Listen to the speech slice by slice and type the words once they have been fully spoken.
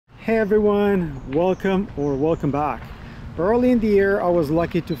Hey everyone, welcome back. Early in the year I was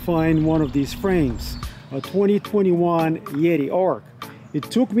lucky to find one of these frames, a 2021 Yeti ARC. It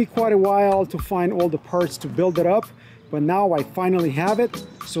took me quite a while to find all the parts to build it up, but now I finally have it.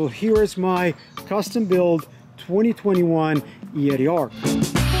 So here is my custom build 2021 Yeti ARC.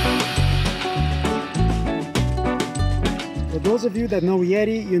 For those of you that know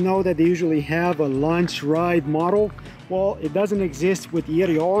Yeti, you know that they usually have a lunch ride model. Well, it doesn't exist with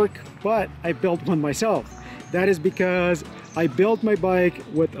Yeti ARC, but I built one myself. That is because I built my bike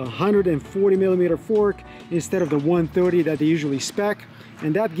with a 140mm fork instead of the 130 that they usually spec,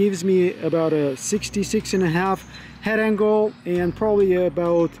 and that gives me about a 66.5 head angle and probably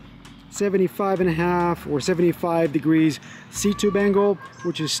about 75.5 or 75 degrees C-tube angle,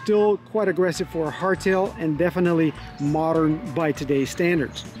 which is still quite aggressive for a hardtail and definitely modern by today's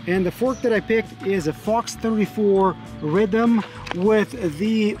standards. And the fork that I picked is a Fox 34 Rhythm with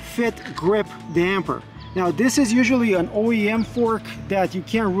the Fit Grip damper. Now this is usually an OEM fork that you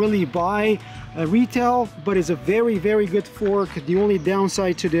can't really buy retail, but it's a very good fork. The only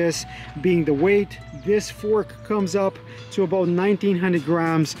downside to this being the weight. This fork comes up to about 1900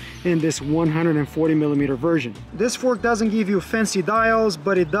 grams in this 140mm version. This fork doesn't give you fancy dials,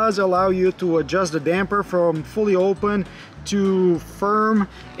 but it does allow you to adjust the damper from fully open to firm,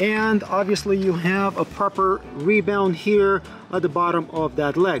 and obviously you have a proper rebound here at the bottom of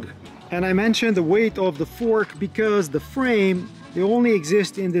that leg. And I mentioned the weight of the fork because the frame, they only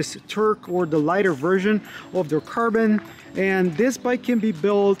exist in this TurQ or the lighter version of their carbon, and this bike can be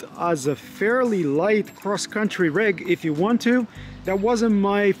built as a fairly light cross-country rig if you want to. That wasn't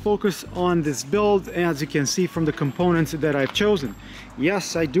my focus on this build, as you can see from the components that I've chosen.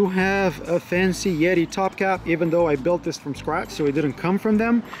 Yes, I do have a fancy Yeti top cap, even though I built this from scratch, so it didn't come from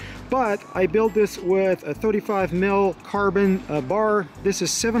them. But I built this with a 35mm carbon bar. This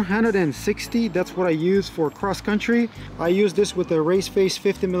is 760, that's what I use for cross-country. I use this with a race face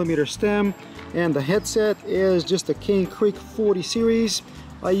 50mm stem, and the headset is just a Cane Creek 40 series.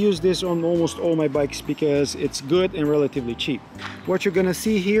 I use this on almost all my bikes because it's good and relatively cheap. What you're gonna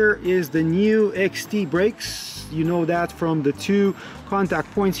see here is the new XT brakes. You know that from the two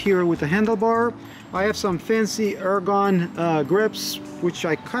contact points here with the handlebar. I have some fancy ergon grips, which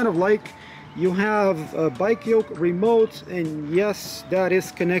I kind of like. You have a BikeYoke remote, and yes, that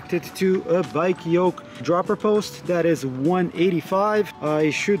is connected to a BikeYoke dropper post that is 185. I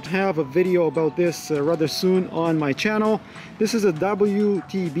should have a video about this rather soon on my channel. This is a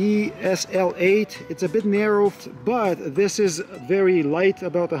LoveMTB SL8. It's a bit narrow, but this is very light,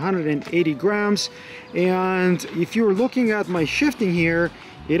 about 180 grams. And if you're looking at my shifting here,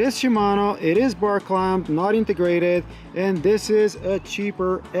 it is Shimano, it is bar clamp, not integrated, and this is a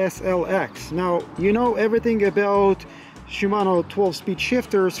cheaper SLX. Now, you know everything about Shimano 12-speed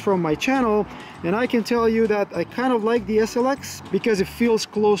shifters from my channel, and I can tell you that I kind of like the SLX because it feels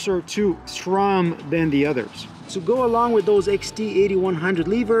closer to SRAM than the others. To go along with those XT 8100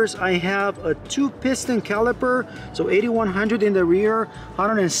 levers, I have a 2-piston caliper, so 8100 in the rear,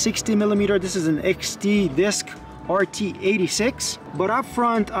 160mm. This is an XT disc RT86, but up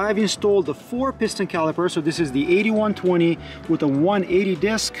front I've installed a 4-piston caliper, so this is the 8120 with a 180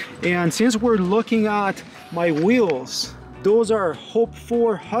 disc. And since we're looking at my wheels, those are Hope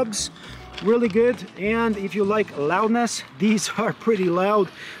 4 hubs, really good. And if you like loudness, these are pretty loud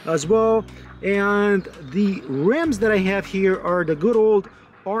as well. And the rims that I have here are the good old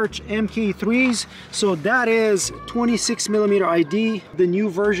Arch MK3s, so that is 26mm ID. The new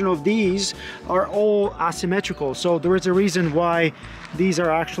version of these are all asymmetrical, so there is a reason why these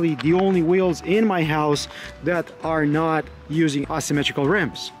are actually the only wheels in my house that are not using asymmetrical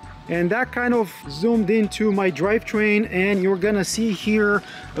rims. And that kind of zoomed into my drivetrain, and you're gonna see here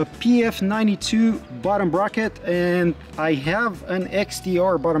a PF92 bottom bracket, and I have an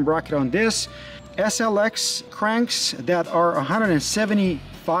XTR bottom bracket on this. SLX cranks that are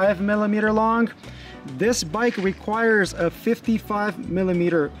 175mm long. This bike requires a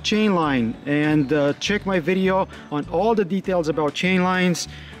 55mm chain line, and check my video on all the details about chain lines.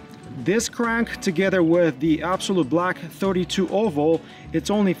 This crank, together with the Absolute Black 32 oval, it's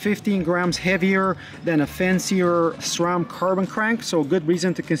only 15 grams heavier than a fancier SRAM carbon crank, so good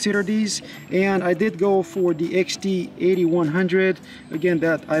reason to consider these. And I did go for the XT 8100, again,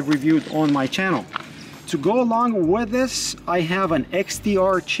 that I've reviewed on my channel. To go along with this, I have an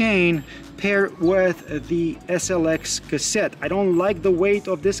XTR chain paired with the SLX cassette. I don't like the weight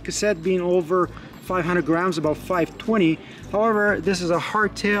of this cassette being over 500 grams, about 520. However, this is a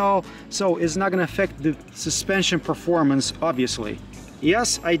hardtail, so it's not going to affect the suspension performance, obviously.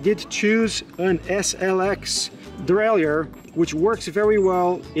 Yes, I did choose an SLX derailleur, which works very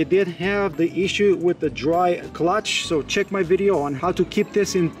well. It did have the issue with the dry clutch, so check my video on how to keep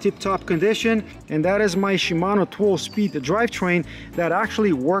this in tip-top condition. And that is my Shimano 12-speed drivetrain that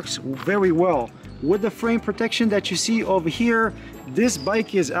actually works very well. With the frame protection that you see over here, this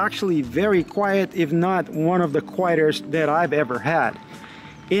bike is actually very quiet, if not one of the quietest that I've ever had.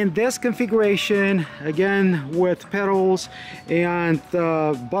 In this configuration, again with pedals and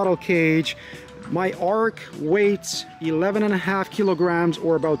bottle cage, my arc weighs 11.5 kilograms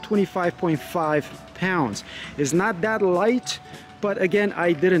or about 25.5 pounds. It's not that light, but again,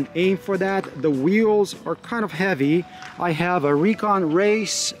 I didn't aim for that. The wheels are kind of heavy. I have a Recon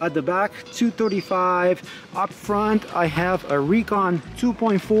Race at the back, 235. Up front, I have a Recon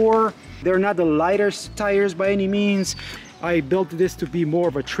 2.4. They're not the lightest tires by any means. I built this to be more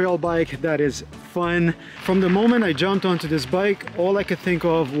of a trail bike that is fun. From the moment I jumped onto this bike, all I could think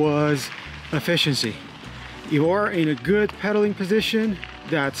of was efficiency. You are in a good pedaling position.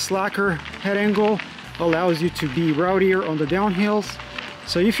 That slacker head angle allows you to be rowdier on the downhills.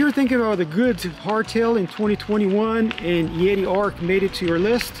 So if you're thinking about a good hardtail in 2021 and Yeti Arc made it to your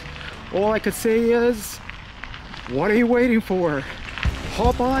list, all I could say is, what are you waiting for?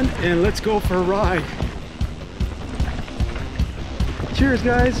 Hop on and let's go for a ride. Cheers,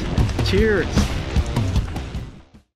 guys. Cheers.